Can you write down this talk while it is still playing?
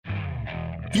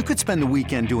You could spend the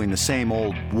weekend doing the same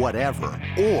old whatever,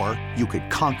 or you could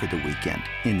conquer the weekend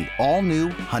in the all-new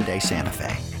Hyundai Santa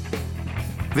Fe.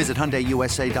 Visit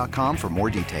HyundaiUSA.com for more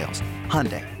details.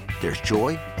 Hyundai, there's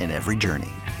joy in every journey.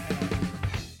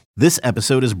 This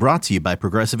episode is brought to you by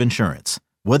Progressive Insurance.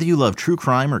 Whether you love true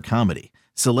crime or comedy,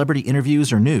 celebrity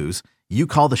interviews or news, you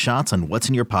call the shots on what's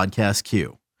in your podcast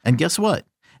queue. And guess what?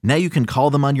 Now you can call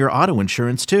them on your auto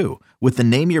insurance too with the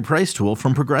Name Your Price tool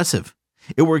from Progressive.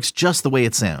 It works just the way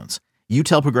it sounds. You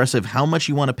tell Progressive how much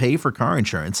you want to pay for car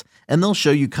insurance, and they'll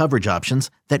show you coverage options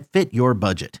that fit your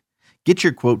budget. Get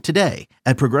your quote today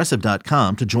at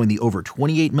Progressive.com to join the over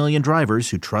 28 million drivers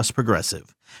who trust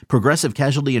Progressive. Progressive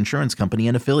Casualty Insurance Company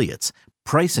and Affiliates.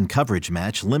 Price and coverage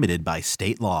match limited by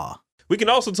state law. We can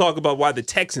also talk about why the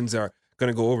Texans are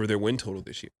going to go over their win total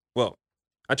this year. Well,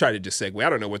 I tried to just segue. I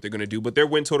don't know what they're going to do, but their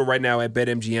win total right now at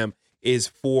BetMGM is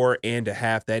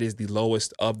 4.5. That is the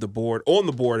lowest on the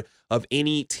board of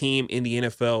any team in the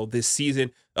NFL this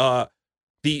season.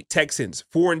 The Texans,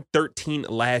 4-13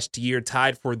 last year,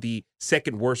 tied for the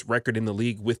second worst record in the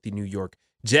league with the New York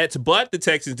Jets. But the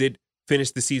Texans did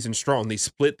finish the season strong. They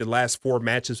split the last four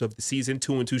matches of the season,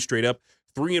 2-2 straight up,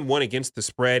 3-1 against the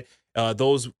spread.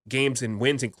 Those games and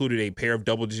wins included a pair of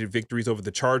double-digit victories over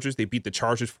the Chargers. They beat the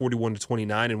Chargers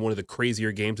 41-29 in one of the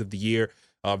crazier games of the year.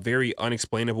 Very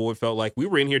unexplainable, it felt like. We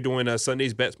were in here doing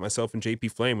Sunday's bets, myself and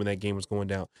JP Flame, when that game was going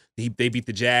down. They beat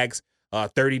the Jags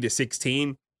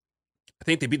 30-16. I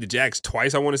think they beat the Jags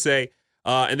twice, I want to say.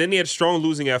 And then they had strong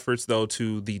losing efforts, though,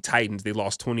 to the Titans. They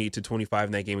lost 28-25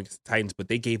 in that game against the Titans, but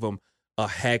they gave them a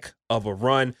heck of a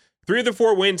run. 3 of the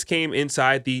 4 wins came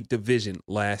inside the division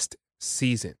last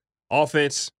season.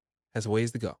 Offense has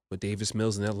ways to go, but Davis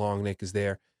Mills and that long neck is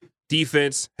there.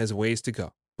 Defense has ways to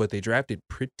go, but they drafted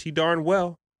pretty darn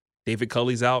well. David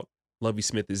Culley's out. Lovie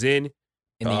Smith is in.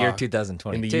 In the year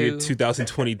 2022. In the year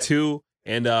 2022.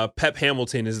 And Pep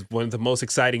Hamilton is one of the most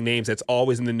exciting names that's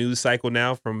always in the news cycle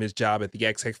now from his job at the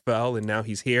XFL, and now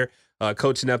he's here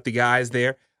coaching up the guys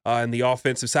there on the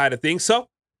offensive side of things. So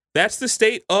that's the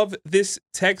state of this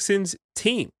Texans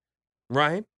team.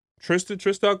 Ryan,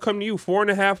 Trista, I'll come to you.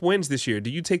 4.5 wins this year.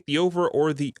 Do you take the over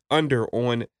or the under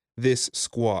on this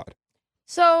squad?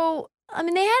 So, I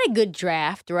mean, they had a good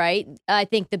draft, right? I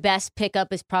think the best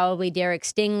pickup is probably Derek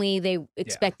Stingley. They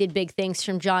expected big things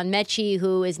from John Mechie,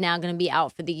 who is now going to be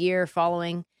out for the year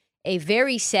following a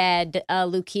very sad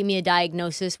leukemia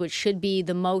diagnosis, which should be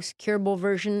the most curable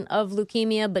version of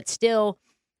leukemia. But still,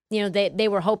 you know, they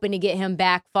were hoping to get him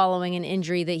back following an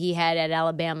injury that he had at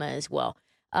Alabama as well.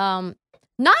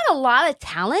 Not a lot of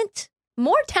talent,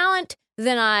 more talent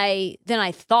than I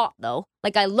thought, though.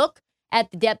 Like, I look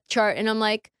at the depth chart and I'm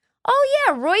like, oh,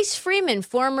 yeah, Royce Freeman,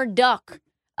 former Duck.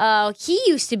 He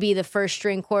used to be the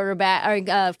first-string quarterback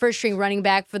or first-string running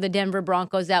back for the Denver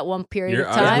Broncos at one period of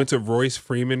time. Your eyes went to Royce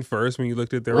Freeman first when you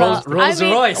looked at their Rolls Royce.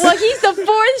 Well, he's the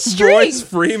fourth string. Royce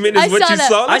Freeman is what you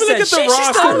saw. Let me look at the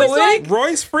roster.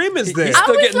 Royce Freeman's there.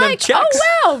 Still getting them checks.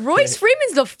 Oh, wow, Royce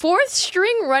Freeman's the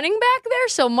fourth-string running back there.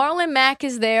 So Marlon Mack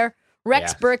is there.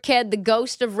 Rex Burkhead, the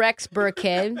ghost of Rex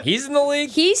Burkhead. He's in the league?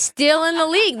 He's still in the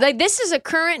league. Like, this is a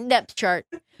current depth chart.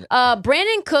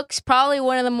 Brandon Cook's probably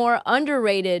one of the more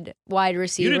underrated wide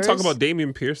receivers. You didn't talk about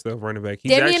Dameon Pierce, though, running back.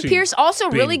 He's Dameon Pierce also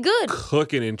really good.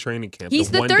 Cooking in training camp. He's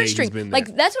the third string. Been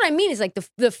like, that's what I mean. Is like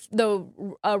the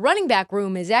running back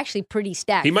room is actually pretty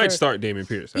stacked. He might start Dameon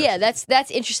Pierce. Actually. Yeah,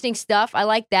 that's interesting stuff. I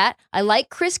like that. I like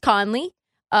Chris Conley.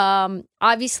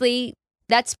 Obviously,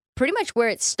 that's pretty much where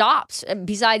it stops.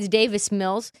 Besides Davis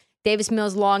Mills. Davis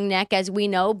Mills' long neck, as we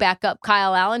know, back up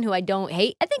Kyle Allen, who I don't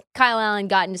hate. I think Kyle Allen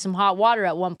got into some hot water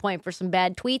at one point for some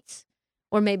bad tweets,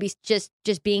 or maybe just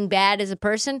being bad as a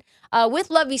person. With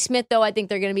Lovie Smith, though, I think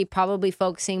they're going to be probably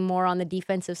focusing more on the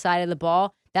defensive side of the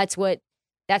ball. That's what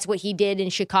he did in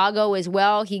Chicago as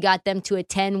well. He got them to a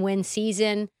 10-win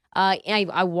season.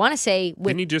 I want to say...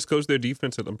 Didn't he just coach their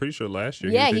defense, I'm pretty sure, last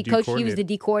year? Yeah, he was the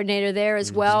D coordinator there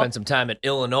as well. Spent some time at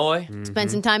Illinois.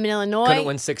 Spent some time in Illinois. Couldn't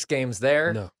win 6 games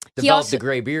there. No. Developed the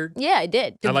gray beard. Yeah, I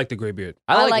did. I like the gray beard.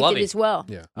 I liked Lovie. it as well.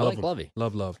 Yeah, I like Lovie.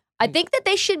 Love. I think that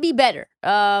they should be better.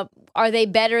 Are they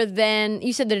better than...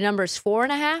 You said the number is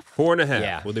 4.5? 4.5.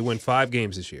 Yeah. Well, they won 5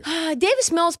 games this year.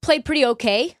 Davis Mills played pretty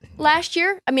okay last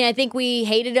year. I mean, I think we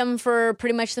hated him for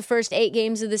pretty much the first 8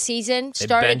 games of the season. They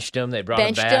benched him. They brought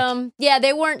him back. Him. Yeah,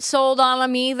 they weren't sold on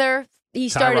him either.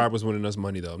 Tyrod was winning us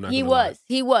money, though. I'm not gonna lie.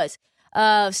 He was.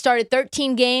 Started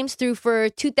 13 games, threw for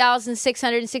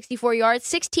 2,664 yards,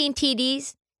 16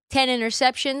 TDs, 10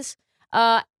 interceptions.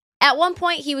 At one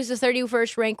point, he was the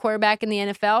 31st ranked quarterback in the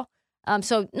NFL.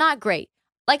 So not great.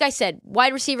 Like I said,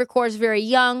 wide receiver core is very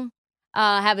young.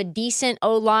 have a decent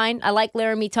O-line. I like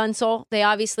Laramie Tunsil. They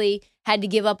obviously had to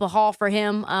give up a haul for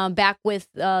him back with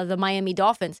the Miami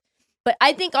Dolphins. But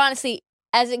I think, honestly,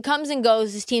 as it comes and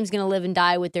goes, this team's going to live and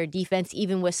die with their defense,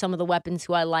 even with some of the weapons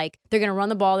who I like. They're going to run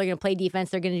the ball. They're going to play defense.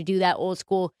 They're going to do that old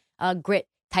school grit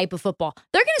type of football.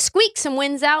 They're going to squeak some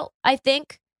wins out, I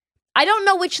think. I don't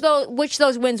know which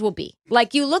those wins will be.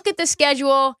 Like, you look at the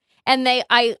schedule, and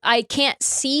I can't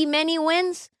see many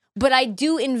wins, but I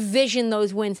do envision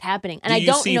those wins happening. And I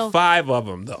don't know. You see 5 of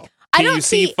them, though? I don't you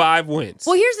see 5 wins?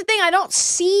 Well, here's the thing. I don't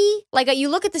see, like, you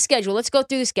look at the schedule. Let's go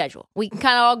through the schedule. We can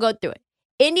kind of all go through it.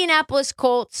 Indianapolis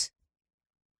Colts.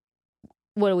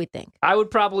 What do we think? I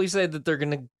would probably say that they're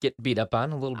going to get beat up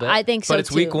on a little bit. I think so, but it's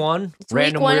too. week 1. It's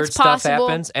Random week 1, weird it's stuff possible.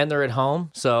 happens, and they're at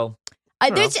home. So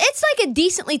It's like a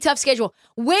decently tough schedule.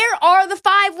 Where are the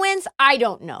 5 wins? I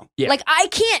don't know. Yeah. Like, I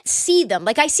can't see them.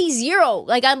 Like, I see 0.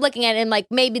 Like, I'm looking at it and, like,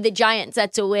 maybe the Giants,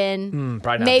 that's a win.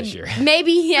 Probably not maybe, this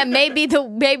year.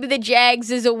 maybe the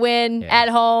Jags is a win at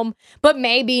home, but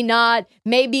maybe not.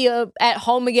 Maybe at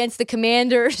home against the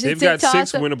Commanders. They've got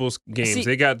 6 winnable games.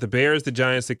 They got the Bears, the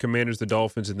Giants, the Commanders, the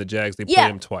Dolphins, and the Jags. They play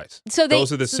them twice. So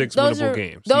those are the 6 winnable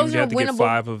games. Those you have to winnable, get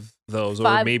 5 of those, or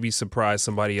 5. maybe surprise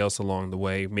somebody else along the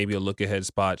way. Maybe a look-ahead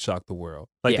spot, shock the world,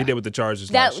 like they did with the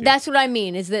Chargers last year. That's what I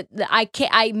mean. Is that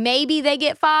maybe they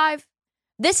get 5.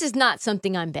 This is not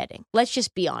something I'm betting. Let's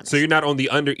just be honest. So you're not on the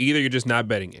under either. You're just not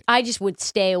betting it. I just would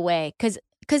stay away because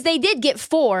they did get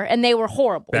 4 and they were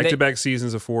horrible. Back-to-back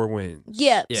seasons of 4 wins.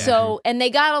 Yeah. So, and they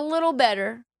got a little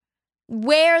better.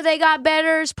 Where they got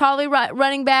better is probably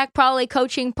running back, probably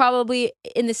coaching, probably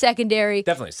in the secondary.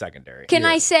 Definitely secondary. Can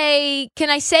I say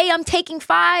I'm taking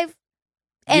 5?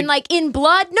 And like in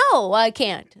blood? No, I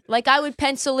can't. Like I'd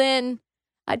pencil in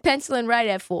right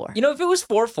at 4. You know, if it was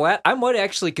 4 flat, I might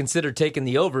actually consider taking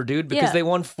the over, dude, because they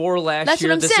won 4 last That's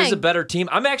year. What I'm this saying. is a better team.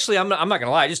 I'm not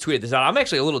gonna lie, I just tweeted this out. I'm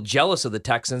actually a little jealous of the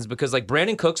Texans because like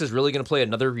Brandon Cooks is really gonna play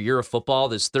another year of football,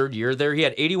 this 3rd year there. He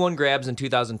had 81 grabs in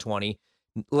 2020.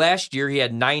 Last year he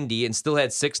had 90 and still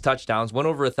had 6 touchdowns, went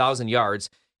over 1,000 yards.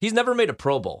 He's never made a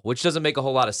Pro Bowl, which doesn't make a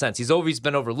whole lot of sense. He's always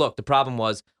been overlooked. The problem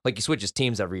was, like, he switches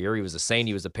teams every year. He was a Saint,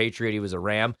 he was a Patriot, he was a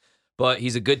Ram. But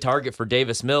he's a good target for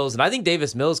Davis Mills, and I think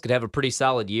Davis Mills could have a pretty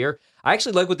solid year. I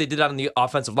actually like what they did on the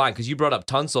offensive line, because you brought up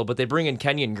Tunsil, but they bring in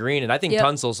Kenyon Green, and I think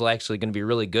Tunsil's actually going to be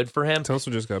really good for him.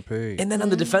 Tunsil just got paid. And then on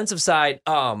the defensive side,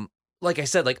 like I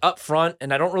said, like up front,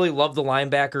 and I don't really love the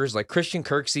linebackers. Like Christian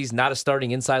Kirksey's not a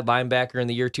starting inside linebacker in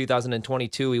the year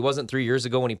 2022. He wasn't 3 years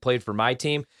ago when he played for my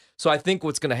team. So I think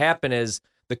what's going to happen is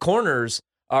the corners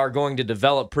are going to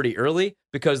develop pretty early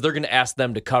because they're going to ask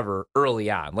them to cover early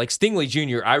on. Like Stingley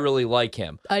Jr., I really like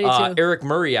him. I do too. Eric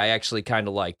Murray, I actually kind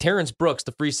of like. Terrence Brooks,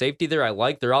 the free safety there, I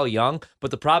like. They're all young,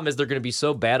 but the problem is they're going to be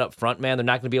so bad up front, man. They're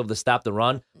not going to be able to stop the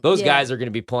run. Those guys are going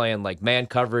to be playing like man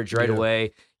coverage right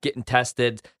away, getting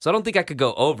tested. So I don't think I could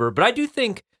go over, but I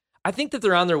think that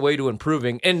they're on their way to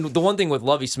improving. And the one thing with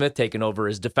Lovie Smith taking over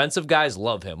is defensive guys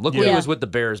love him. Look when he was with the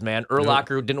Bears, man.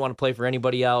 Urlacher didn't want to play for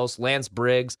anybody else. Lance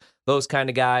Briggs, those kind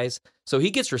of guys. So he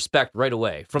gets respect right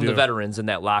away from the veterans in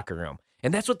that locker room.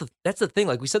 And that's the thing.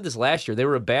 Like we said this last year, they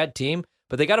were a bad team,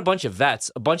 but they got a bunch of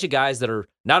vets, a bunch of guys that are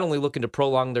not only looking to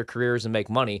prolong their careers and make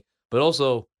money, but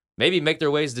also maybe make their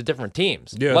ways to different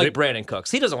teams, like Brandon Cooks.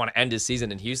 He doesn't want to end his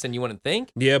season in Houston, you wouldn't think?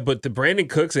 Yeah, but the Brandon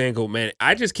Cooks angle, man,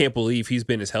 I just can't believe he's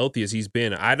been as healthy as he's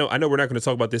been. I know we're not going to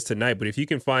talk about this tonight, but if you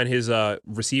can find his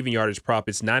receiving yardage prop,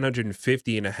 it's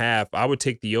 950.5. I would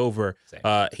take the over.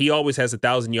 He always has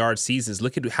 1,000-yard seasons.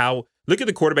 Look at the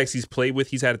quarterbacks he's played with.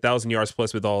 He's had 1,000 yards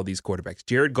plus with all of these quarterbacks.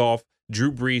 Jared Goff,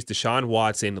 Drew Brees, Deshaun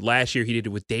Watson. Last year he did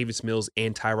it with Davis Mills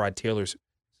and Tyrod Taylor's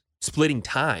splitting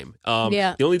time.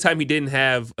 The only time he didn't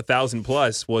have 1,000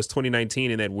 plus was 2019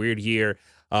 in that weird year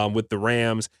with the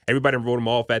Rams. Everybody wrote him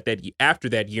off after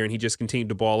that year, and he just continued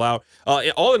to ball out.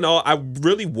 All in all, I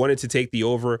really wanted to take the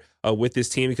over with this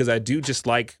team because I do just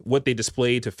like what they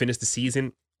displayed to finish the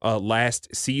season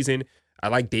last season. I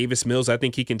like Davis Mills. I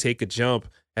think he can take a jump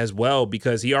as well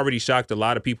because he already shocked a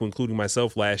lot of people, including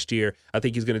myself, last year. I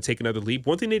think he's going to take another leap.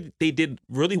 One thing they did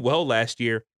really well last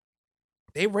year,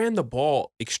 they ran the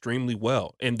ball extremely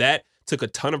well, and that took a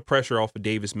ton of pressure off of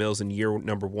Davis Mills in year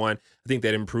number 1. I think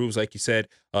that improves, like you said,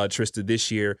 Trista,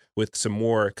 this year with some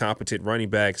more competent running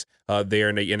backs there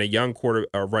and a young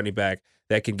running back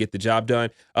that can get the job done.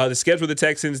 The schedule of the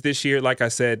Texans this year, like I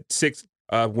said, 6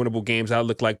 winnable games I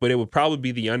look like, but it would probably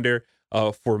be the under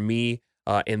for me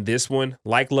in this one.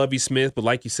 Like Lovie Smith, but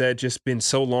like you said, just been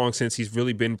so long since he's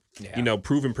really been,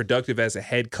 proven productive as a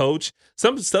head coach.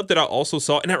 Some stuff that I also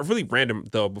saw, and not really random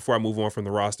though, before I move on from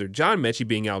the roster, John Mechie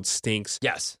being out stinks.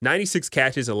 Yes. 96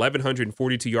 catches,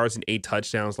 1,142 yards, and 8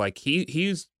 touchdowns. Like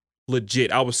he's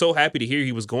legit. I was so happy to hear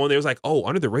he was going there. It was like, oh,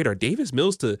 under the radar, Davis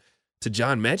Mills to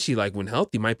John Mechie, like when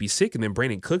healthy, might be sick. And then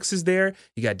Brandon Cooks is there.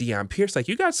 You got Deion Pierce. Like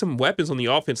you got some weapons on the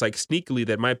offense, like sneakily,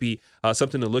 that might be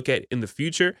something to look at in the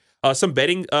future. Some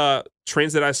betting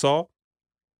trends that I saw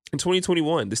in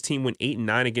 2021, this team went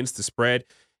 8-9 against the spread,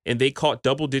 and they caught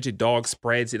double-digit dog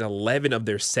spreads in 11 of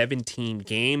their 17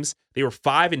 games. They were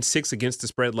 5-6 against the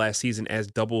spread last season as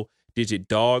double-digit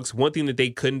dogs. One thing that they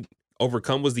couldn't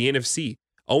overcome was the NFC.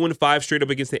 0-5 straight up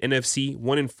against the NFC,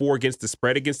 1-4 against the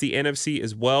spread against the NFC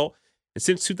as well. And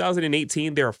since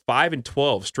 2018, they are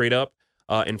 5-12 straight up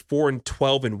and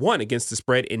 4-12-1 against the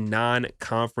spread in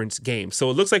non-conference games. So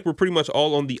it looks like we're pretty much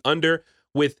all on the under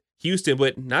with Houston,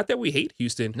 but not that we hate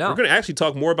Houston. No. We're going to actually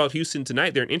talk more about Houston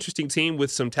tonight. They're an interesting team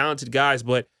with some talented guys,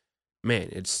 but man,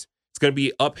 it's going to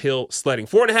be uphill sledding.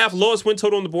 4.5 lowest win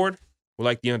total on the board. We'll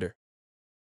like the under.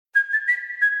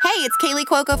 Hey, it's Kaylee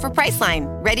Cuoco for Priceline.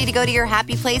 Ready to go to your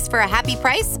happy place for a happy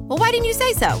price? Well, why didn't you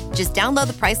say so? Just download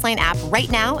the Priceline app right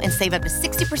now and save up to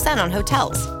 60% on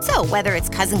hotels. So whether it's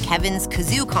Cousin Kevin's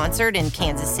Kazoo Concert in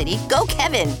Kansas City, go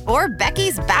Kevin, or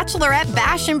Becky's Bachelorette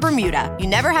Bash in Bermuda, you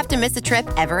never have to miss a trip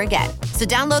ever again. So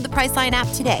download the Priceline app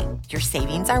today. Your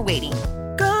savings are waiting.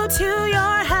 Go to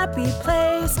your happy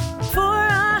place for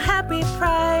a happy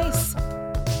price.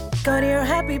 Go to your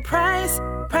happy price,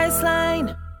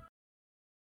 Priceline.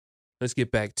 Let's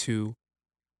get back to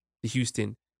the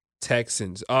Houston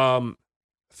Texans. A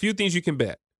few things you can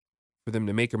bet for them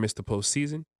to make or miss the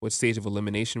postseason. What stage of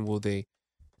elimination will they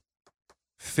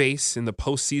face in the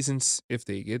postseasons if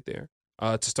they get there?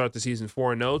 To start the season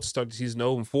 4-0, to start the season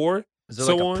 0-4. Is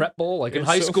there like a prep bowl? Like in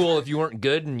high school, if you weren't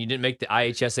good and you didn't make the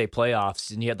IHSA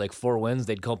playoffs and you had like 4 wins,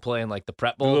 they'd go play in like the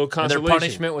prep bowl. And their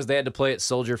punishment was they had to play at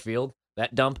Soldier Field,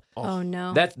 that dump. Oh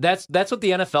no. That's what the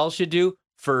NFL should do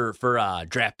for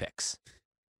draft picks.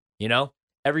 You know?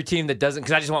 Every team that doesn't,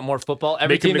 because I just want more football.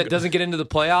 Every team that doesn't get into the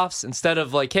playoffs, instead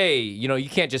of like, hey, you know, you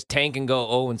can't just tank and go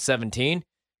 0-17.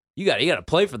 You got to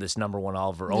play for this number one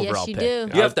overall Yes, you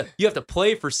pick. do. You have to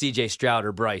play for C.J. Stroud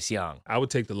or Bryce Young. I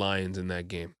would take the Lions in that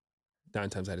game. 9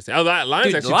 times out of 10. Lions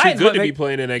Dude, actually Lions too good to be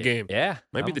playing in that game. Yeah,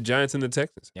 Might be the Giants and the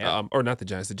Texans. Yeah. Or not the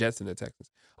Giants, the Jets and the Texans.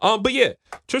 But yeah,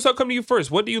 Tris, I'll come to you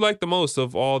first. What do you like the most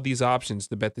of all these options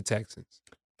to bet the Texans?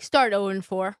 Start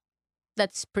 0-4.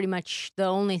 That's pretty much the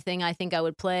only thing I think I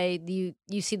would play.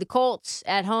 You see the Colts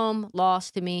at home,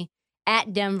 lost to me.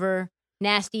 At Denver,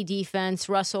 nasty defense.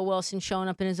 Russell Wilson showing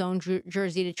up in his own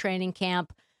jersey to training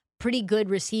camp. Pretty good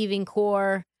receiving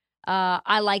core.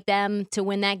 I like them to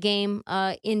win that game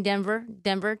in Denver.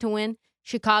 Denver to win.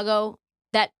 Chicago,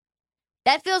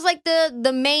 that feels like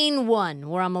the main one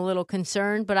where I'm a little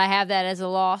concerned, but I have that as a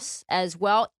loss as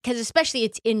well, because especially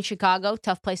it's in Chicago,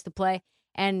 tough place to play,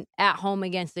 and at home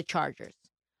against the Chargers.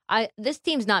 This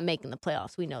team's not making the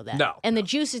playoffs. We know that. No. And the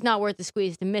juice is not worth the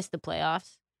squeeze to miss the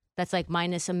playoffs. That's like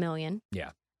minus $1 million.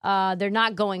 Yeah. They're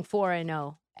not going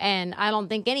 4-0. And I don't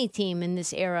think any team in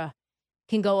this era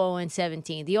can go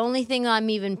 0-17. The only thing I'm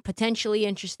even potentially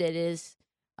interested is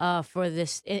for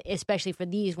this, especially for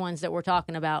these ones that we're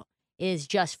talking about, is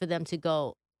just for them to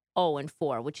go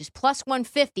 0-4, which is plus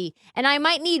 150. And I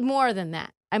might need more than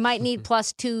that. I might need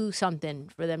plus 2 something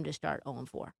for them to start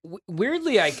 0-4.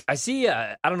 Weirdly, I see,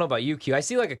 I don't know about you, Q. I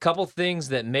see like a couple things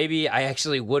that maybe I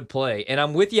actually would play. And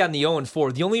I'm with you on the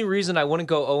 0-4. The only reason I wouldn't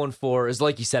go 0-4 is,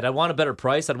 like you said, I want a better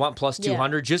price. I'd want plus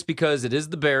 200 just because it is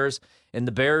the Bears. And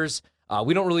the Bears,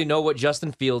 we don't really know what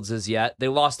Justin Fields is yet. They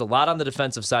lost a lot on the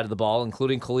defensive side of the ball,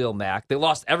 including Khalil Mack. They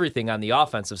lost everything on the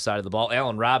offensive side of the ball.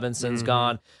 Allen Robinson's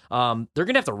gone. They're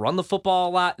going to have to run the football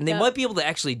a lot. And they might be able to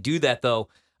actually do that, though,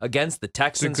 against the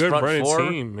Texans front four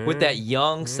team, with that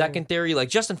young secondary. Like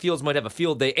Justin Fields might have a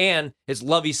field day, and it's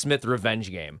Lovie Smith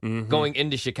revenge game going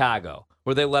into Chicago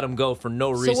where they let him go for no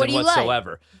reason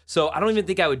whatsoever. So I don't even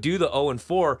think I would do the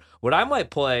 0-4. What I might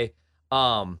play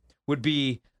would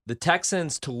be the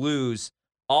Texans to lose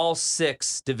all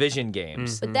 6 division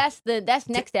games. But that's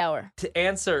next hour. To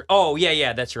answer,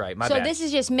 that's right. My bad. This is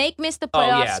just miss the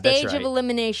playoffs, stage of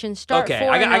elimination, start 4-0.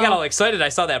 I got all excited. I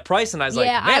saw that price and I was like,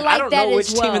 man, I don't know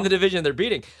which team in the division they're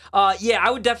beating. I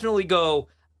would definitely go.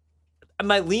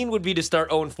 My lean would be to start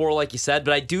 0-4, like you said,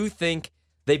 but I do think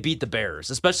they beat the Bears,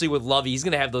 especially with Lovey. He's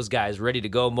going to have those guys ready to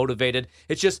go, motivated.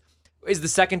 It's just, is the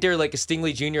secondary like a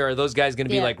Stingley Jr.? Are those guys going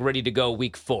to be like ready to go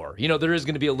week 4? You know, there is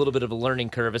going to be a little bit of a learning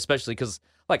curve, especially because,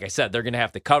 like I said, they're going to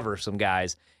have to cover some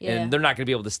guys, and they're not going to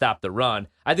be able to stop the run.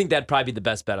 I think that'd probably be the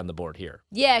best bet on the board here.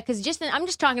 Yeah, because I'm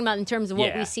just talking about in terms of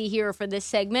what we see here for this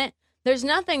segment. There's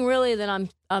nothing really that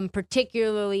I'm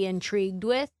particularly intrigued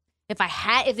with.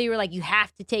 If they were like, you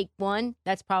have to take one,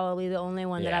 that's probably the only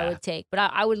one that I would take. But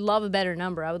I would love a better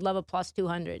number. I would love a plus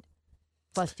 200.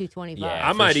 plus 225. Yeah.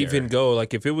 I might for even sure. go,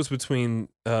 like, if it was between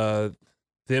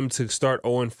them to start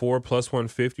 0-4 plus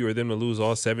 150 or them to lose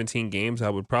all 17 games, I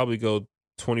would probably go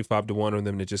 25-1 on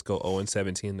them to just go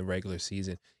 0-17 in the regular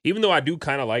season. Even though I do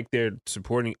kind of like their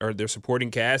supporting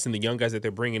cast and the young guys that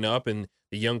they're bringing up and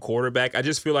the young quarterback, I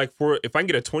just feel like if I can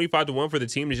get a 25-1 for the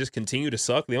team to just continue to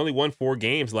suck, they only won 4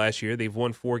 games last year. They've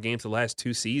won 4 games the last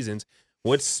 2 seasons.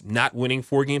 What's not winning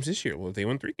 4 games this year? Well, if they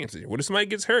won 3 games this year, what if somebody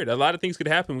gets hurt? A lot of things could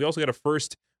happen. We also got a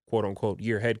first quote unquote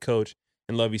year head coach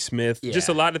and Lovie Smith. Yeah. Just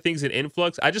a lot of things in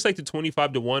influx. I just like the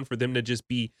 25-1 for them to just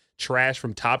be trash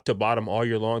from top to bottom all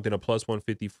year long, then a plus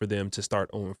 150 for them to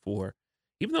start 0-4.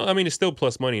 Even though, I mean, it's still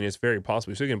plus money and it's very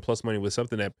possible. You're still getting plus money with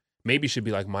something that maybe should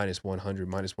be like minus 100,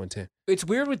 minus 110. It's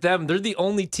weird with them. They're the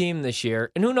only team this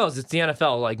year, and who knows? It's the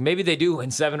NFL. Like, maybe they do win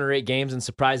 7 or 8 games and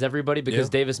surprise everybody because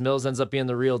Davis Mills ends up being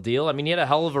the real deal. I mean, he had a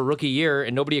hell of a rookie year,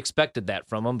 and nobody expected that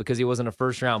from him because he wasn't a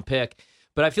first-round pick.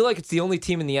 But I feel like it's the only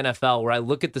team in the NFL where I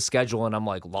look at the schedule and I'm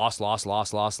like, loss.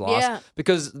 Yeah.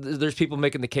 Because there's people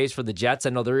making the case for the Jets.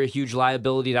 I know they're a huge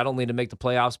liability, not only to make the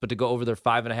playoffs, but to go over their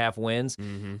 5.5 wins.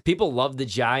 Mm-hmm. People love the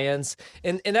Giants.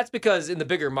 And that's because in the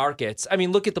bigger markets, I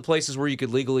mean, look at the places where you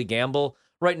could legally gamble.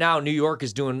 Right now, New York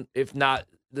is doing, if not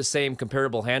the same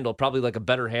comparable handle, probably like a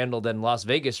better handle than Las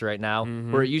Vegas right now,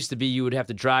 where it used to be you would have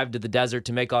to drive to the desert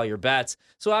to make all your bets.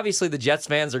 So obviously the Jets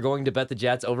fans are going to bet the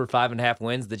Jets over 5.5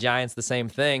 wins. The Giants, the same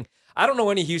thing. I don't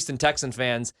know any Houston Texan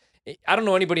fans. I don't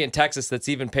know anybody in Texas that's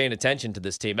even paying attention to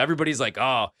this team. Everybody's like,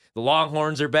 oh, the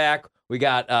Longhorns are back. We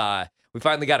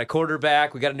finally got a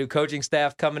quarterback. We got a new coaching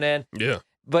staff coming in. Yeah.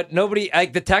 But nobody,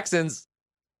 like the Texans,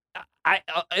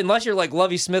 unless you're like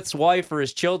Lovie Smith's wife or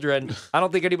his children, I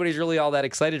don't think anybody's really all that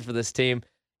excited for this team,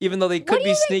 even though they could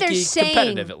be sneaky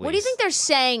competitive at least. What do you think they're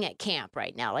saying at camp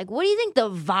right now? Like, what do you think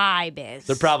the vibe is?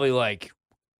 They're probably like,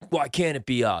 why can't it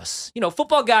be us? You know,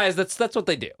 football guys, that's what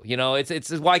they do. You know, it's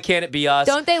why can't it be us?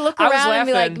 Don't they look I was around and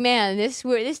be like, laughing. man,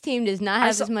 this team does not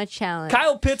have as much talent.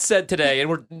 Kyle Pitts said today,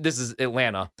 and this is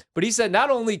Atlanta, but he said not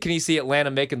only can he see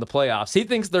Atlanta making the playoffs, he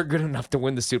thinks they're good enough to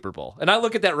win the Super Bowl. And I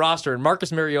look at that roster, and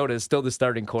Marcus Mariota is still the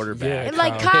starting quarterback. And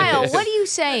like, Kyle, what are you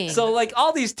saying? So, like,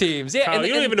 all these teams, yeah. Kyle,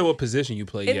 you don't even know what position you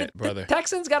play and yet, brother. The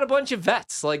Texans got a bunch of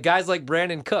vets, like guys like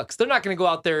Brandon Cooks. They're not going to go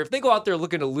out there. If they go out there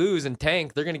looking to lose and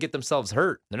tank, they're going to get themselves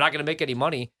hurt. They're not going to make any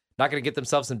money, not going to get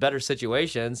themselves in better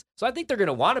situations. So I think they're going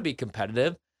to want to be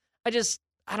competitive. I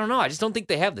don't know. I just don't think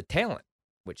they have the talent,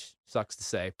 which sucks to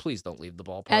say. Please don't leave the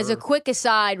ballpark. As a quick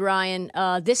aside, Ryan,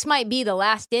 this might be the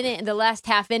last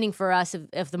half inning for us.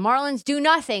 If the Marlins do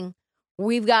nothing,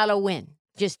 we've got to win.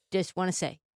 Just want to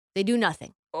say, they do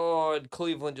nothing. Oh, and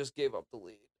Cleveland just gave up the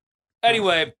lead.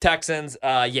 Anyway, Texans,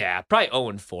 yeah, probably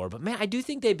 0-4. But, man, I do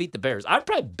think they beat the Bears. I'd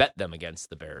probably bet them against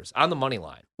the Bears on the money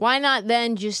line. Why not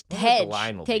then just I wonder what hedge? the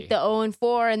line will Take be. the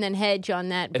 0-4 and then hedge on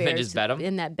that And then Bears just bet 'em?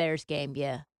 in that Bears game.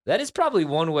 Yeah. That is probably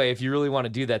one way, if you really want to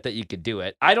do that you could do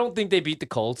it. I don't think they beat the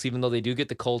Colts, even though they do get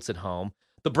the Colts at home.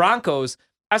 The Broncos,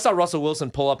 I saw Russell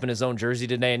Wilson pull up in his own jersey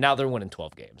today, and now they're winning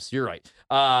 12 games. You're right.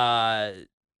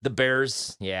 The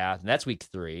Bears, yeah, that's week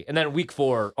 3. And then week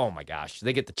 4, oh my gosh,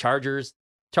 they get the Chargers.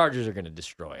 Chargers are going to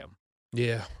destroy them.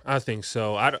 Yeah, I think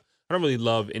so. I don't really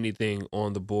love anything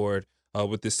on the board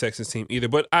with this Texans team either,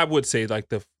 but I would say like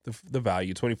the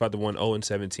value 25-1,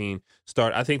 0-17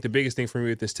 start. I think the biggest thing for me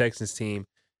with this Texans team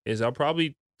is I'll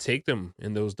probably take them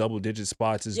in those double-digit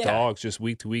spots as dogs, just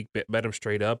week to week, bet them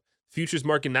straight up. Futures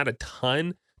market not a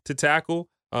ton to tackle.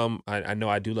 I know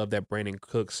I do love that Brandon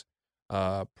Cooks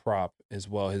prop as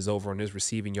well, his over on his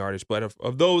receiving yardage. But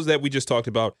of those that we just talked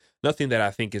about, nothing that I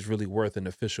think is really worth an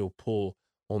official pull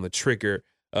on the trigger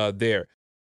there.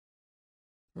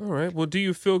 All right. Well, do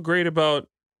you feel great about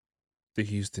the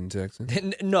Houston Texans?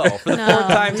 No, for the 4th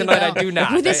time tonight, I do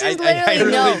not. This is I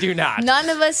literally really no. do not. None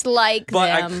of us like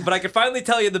them. But I could finally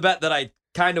tell you the bet that I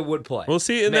kind of would play. Well,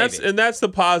 see, and that's the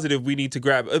positive we need to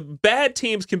grab. Bad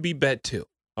teams can be bet too.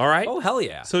 All right. Oh hell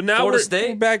yeah! So now Florida we're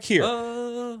State back here. I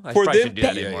For probably them- shouldn't do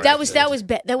that Yeah, anymore. that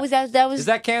was Is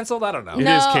that canceled? I don't know. It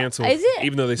No, is canceled. is it?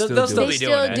 Even though they still They'll do still it. be They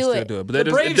doing still it. do Still it. do it. But The that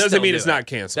doesn't, Braves it doesn't still mean do it's it. not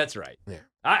canceled. That's right. Yeah.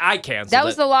 I canceled. That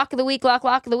was it. the lock of the week. Lock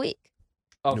of the week.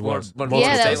 Oh, It was. when Multiple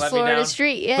Yeah, that State was let me Florida down.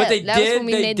 Street. Yeah, But they that was when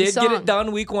we did made the get song. it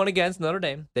done week 1 against Notre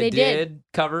Dame. They They did. did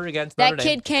cover against That Notre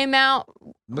Dame. kid came out.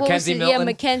 what was Mackenzie it? Milton. Yeah,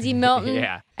 Mackenzie Milton.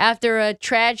 Yeah. After a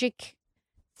tragic,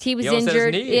 he was He almost had his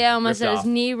injured. knee Yeah, almost ripped had his off.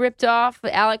 knee ripped off.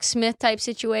 Alex Smith type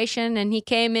situation, and he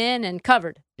came in and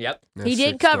covered. Yep. That's he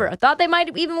did sick cover. stuff. I thought they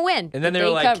might even win. And then but they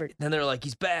were like, covered.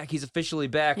 he's back. He's officially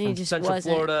back And he from just Central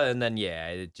wasn't. Florida. And then, yeah,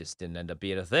 it just didn't end up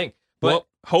being a thing. Well,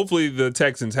 hopefully the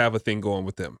Texans have a thing going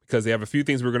with them because they have a few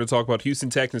things we're going to talk about. Houston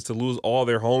Texans to lose all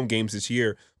their home games this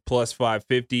year, plus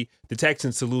 550. The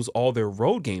Texans to lose all their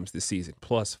road games this season,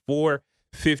 plus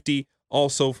 450.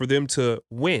 Also, for them to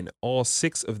win all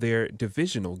 6 of their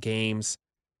divisional games.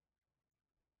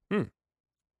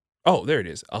 Oh, there it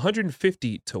is.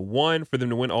 150-1 for them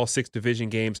to win all 6 division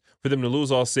games. For them to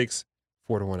lose all 6,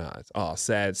 4-1 odds. Oh,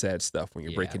 sad stuff when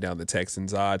you're breaking down the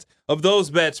Texans odds. Of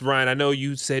those bets, Ryan, I know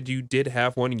you said you did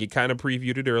have one and you kind of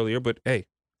previewed it earlier, but hey,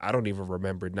 I don't even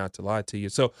remember it, not to lie to you.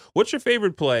 So what's your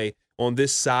favorite play on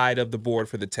this side of the board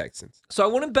for the Texans? So I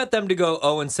wouldn't bet them to go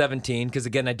 0-17 because,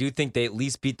 again, I do think they at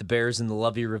least beat the Bears in the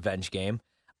Lovey revenge game.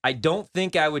 I don't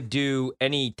think I would do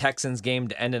any Texans game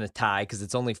to end in a tie because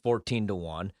it's only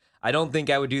 14-1. I don't think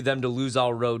I would do them to lose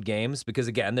all road games because,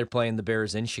 again, they're playing the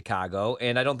Bears in Chicago.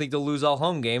 And I don't think they'll lose all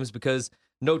home games because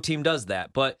no team does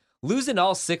that. But losing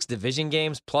all 6 division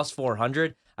games plus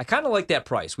 400, I kind of like that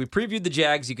price. We previewed the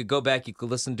Jags. You could go back. You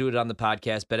could listen to it on the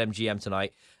podcast, BetMGM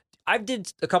tonight. I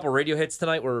did a couple radio hits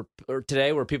tonight or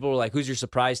today where people were like, who's your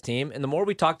surprise team? And the more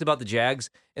we talked about the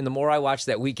Jags and the more I watched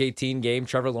that Week 18 game,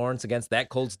 Trevor Lawrence against that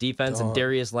Colts defense and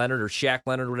Darius Leonard or Shaq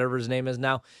Leonard, whatever his name is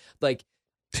now, like,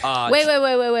 wait.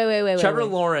 Trevor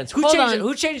Lawrence.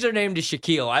 Who changed their name to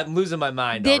Shaquille? I'm losing my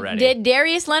mind already. Did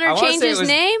Darius Leonard change his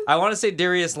name? I want to say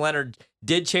Darius Leonard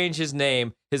did change his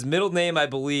name. His middle name, I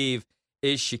believe,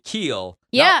 is Shaquille.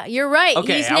 Yeah, you're right.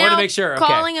 Okay, He's I want to make sure.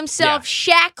 Calling himself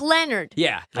Shaq Leonard.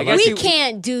 Yeah, we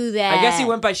can't do that. I guess he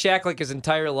went by Shaq like his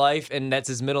entire life, and that's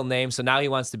his middle name. So now he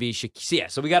wants to be Shaq. Yeah,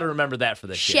 so we got to remember that for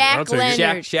this year. Shaq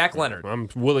Leonard. Shaq Leonard. I'm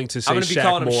willing to say I'm going to be Shaq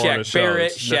calling him more on the Shaq show.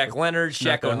 Barrett, It's Shaq Leonard,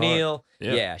 Shaq O'Neal.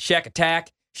 Yeah. Shaq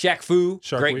Attack, Shaq Fu.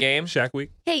 Great Week. game. Shaq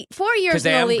Week. Hey, 4 years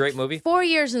in Kazam, the league. great movie. 4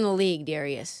 years in the league,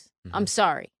 Darius. I'm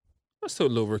sorry. That's still a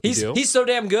little rookie deal. He's so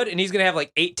damn good, and he's going to have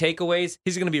like 8 takeaways.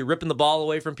 He's going to be ripping the ball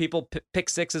away from people, pick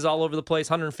sixes all over the place,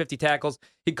 150 tackles.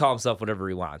 He'd call himself whatever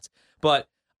he wants. But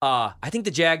I think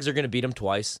the Jags are going to beat him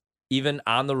twice, even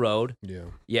on the road.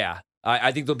 Yeah.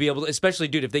 I think they'll be able to, especially,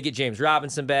 dude, if they get James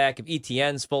Robinson back, if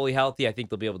ETN's fully healthy, I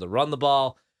think they'll be able to run the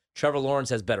ball. Trevor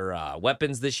Lawrence has better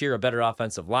weapons this year, a better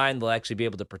offensive line. They'll actually be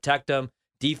able to protect him.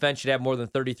 Defense should have more than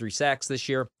 33 sacks this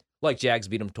year. Like Jags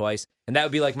beat them twice. And that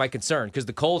would be like my concern because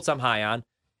the Colts I'm high on.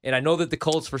 And I know that the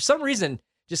Colts, for some reason,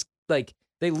 just like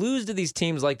they lose to these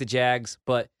teams like the Jags.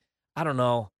 But I don't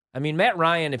know. I mean, Matt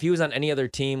Ryan, if he was on any other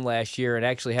team last year and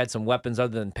actually had some weapons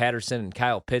other than Patterson and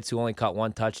Kyle Pitts, who only caught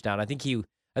 1 touchdown, I think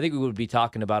we would be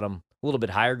talking about him a little bit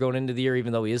higher going into the year,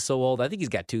 even though he is so old. I think he's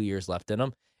got 2 years left in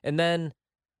him. And then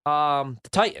the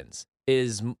Titans,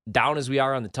 is down as we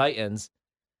are on the Titans.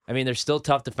 I mean, they're still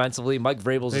tough defensively. Mike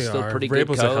Vrabel's is still pretty good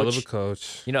coach. Vrabel's a hell of a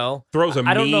coach. You know, throws a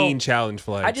mean challenge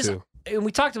flag too. And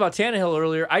we talked about Tannehill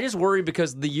earlier. I just worry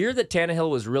because the year that Tannehill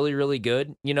was really, really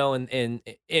good, you know, and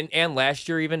last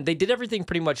year even, they did everything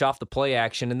pretty much off the play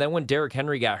action. And then when Derrick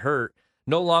Henry got hurt,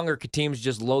 no longer could teams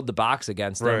just load the box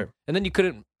against them. And then you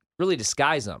couldn't really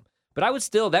disguise them. But I would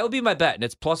still, that would be my bet, and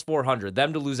it's plus 400,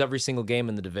 them to lose every single game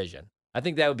in the division. I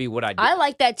think that would be what I'd do. I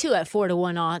like that too at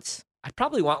 4-1 odds. I'd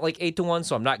probably want like 8-1,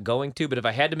 so I'm not going to. But if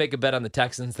I had to make a bet on the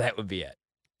Texans, that would be it.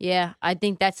 Yeah, I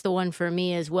think that's the one for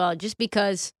me as well, just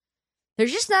because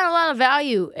there's just not a lot of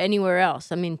value anywhere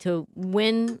else. I mean, to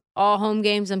win all home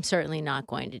games, I'm certainly not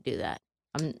going to do that.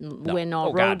 Win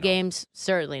all road games,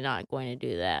 certainly not going to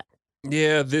do that.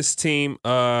 Yeah, this team,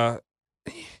 I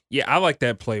like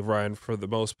that play, Ryan, for the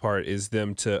most part, is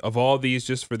them to, of all these,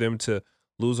 just for them to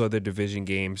lose all their division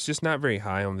games, just not very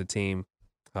high on the team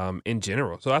in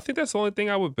general. So I think that's the only thing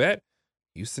I would bet.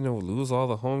 Houston will lose all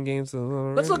the home games.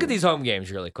 Let's look at these home games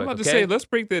really quick. I'm about to say, let's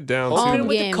break that down. Open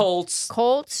with the Colts.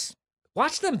 Colts.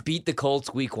 Watch them beat the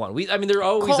Colts week 1. I mean, there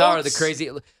always are the crazy.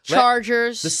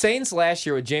 Chargers. The Saints last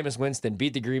year with Jameis Winston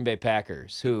beat the Green Bay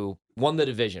Packers, who won the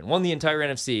division, won the entire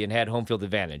NFC, and had home field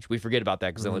advantage. We forget about that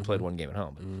because they only played one game at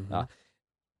home.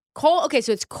 Okay,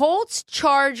 so it's Colts,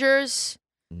 Chargers,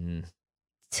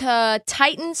 to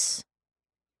Titans,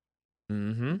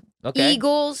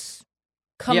 Eagles,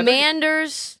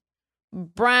 Commanders,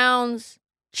 Browns,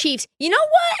 Chiefs. You know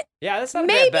what? Yeah, that's not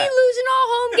maybe a bad bet. Losing all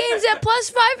home games at plus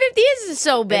 550 isn't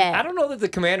so bad. And I don't know that the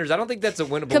Commanders. I don't think that's a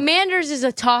winnable. Commanders is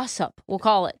a toss-up. We'll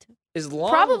call it.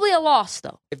 Probably a loss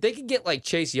though. If they could get like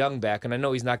Chase Young back, and I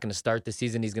know he's not going to start this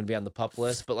season, he's going to be on the PUP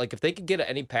list. But like if they could get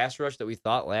any pass rush that we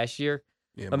thought last year,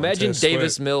 imagine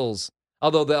Davis Mills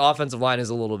Although the offensive line is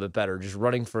a little bit better, just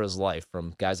running for his life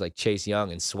from guys like Chase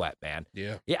Young and Sweat, man.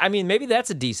 Yeah. Yeah, I mean, maybe that's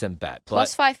a decent bet. But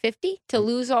Plus 550 to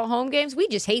lose all home games. We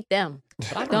just hate them.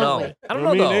 I don't Don't know. we? I don't know,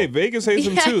 mean, though. hey, Vegas hates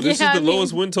them too. This Yeah, is I the mean-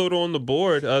 lowest win total on the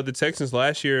board. The Texans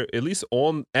last year, at least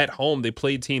at home, they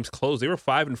played teams close. They were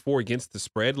 5-4 against the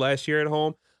spread last year at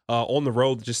home. On the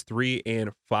road, just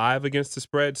 3-5 against the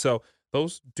spread. So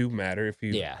those do matter if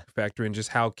you factor in just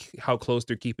how close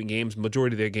they're keeping games.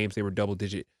 Majority of their games, they were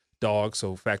double-digit dogs.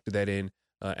 So factor that in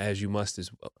as you must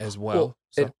as well.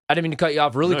 So. I didn't mean to cut you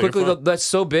off really No, you're quickly. fine. That's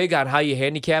so big on how you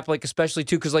handicap, like especially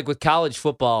too, because like with college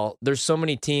football, there's so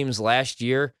many teams last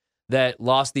year that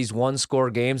lost these one-score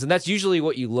games, and that's usually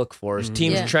what you look for is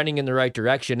teams Yeah. trending in the right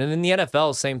direction. And in the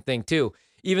NFL, same thing too.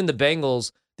 Even the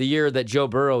Bengals, the year that Joe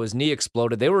Burrow, his knee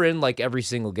exploded, they were in like every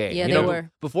single game. Yeah, You they know,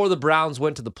 were. Before the Browns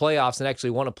went to the playoffs and actually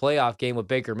won a playoff game with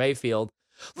Baker Mayfield.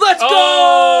 Let's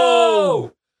Oh!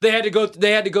 go! They had to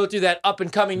go through that up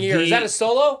and coming year. Is that a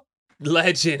solo?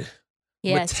 Legend.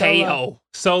 Yeah, Mateo.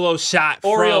 Solo shot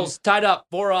Orioles tied up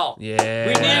 4-all. from. Yeah.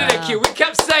 We needed it, Q.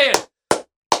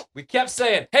 We kept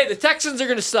saying, hey, the Texans are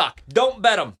going to suck. Don't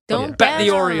bet them. Don't bet the bet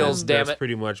 'em. Orioles, damn That's it.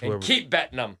 pretty much where And keep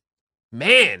betting them.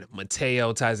 Man,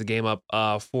 Mateo ties the game up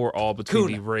 4-all between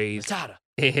Kuna, the Rays Matata.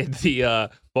 and the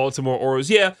Baltimore Orioles.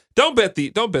 Yeah, don't bet the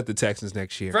Texans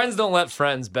next year. Friends don't let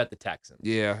friends bet the Texans.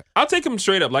 Yeah, I'll take them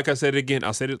straight up. Like I said again,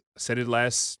 I said it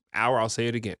last hour. I'll say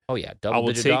it again. Oh, yeah. I will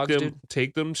Double-digit take dogs, them dude.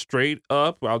 take them straight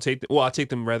up. I'll take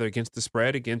them rather against the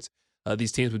spread against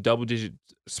these teams with double-digit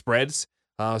spreads.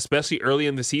 Especially early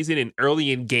in the season and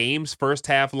early in games, first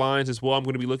half lines as well. I'm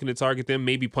going to be looking to target them,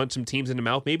 maybe punch some teams in the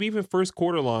mouth, maybe even first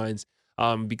quarter lines,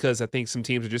 because I think some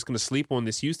teams are just going to sleep on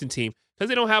this Houston team because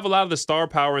they don't have a lot of the star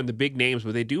power and the big names,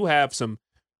 but they do have some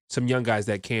young guys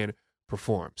that can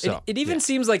perform. So It even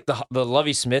seems like the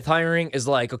Lovie Smith hiring is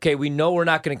like, okay, we know we're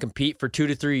not going to compete for 2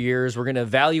 to 3 years. We're going to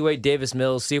evaluate Davis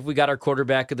Mills, see if we got our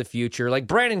quarterback of the future. Like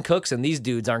Brandon Cooks and these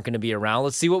dudes aren't going to be around.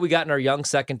 Let's see what we got in our young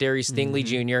secondary, Stingley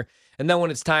Jr. And then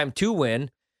when it's time to win,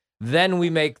 then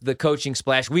we make the coaching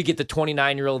splash. We get the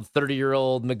 29-year-old,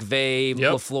 30-year-old McVay,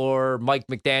 LaFleur, Mike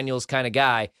McDaniels kind of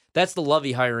guy. That's the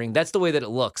Lovie hiring. That's the way that it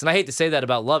looks. And I hate to say that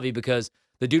about Lovie because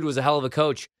the dude was a hell of a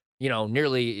coach,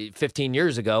 nearly 15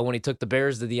 years ago when he took the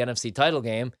Bears to the NFC title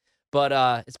game.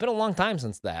 But it's been a long time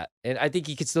since that. And I think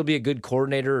he could still be a good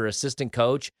coordinator or assistant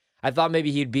coach. I thought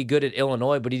maybe he'd be good at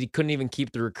Illinois, but he couldn't even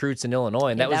keep the recruits in Illinois.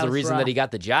 And Yeah, that was that the was reason rough. that he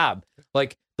got the job.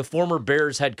 Like the former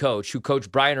Bears head coach who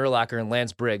coached Brian Urlacher and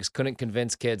Lance Briggs couldn't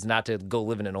convince kids not to go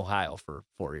living in Ohio for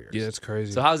 4 years. yeah, that's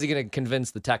crazy. So how's he going to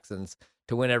convince the Texans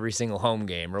to win every single home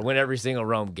game or win every single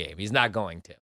road game? He's not going to.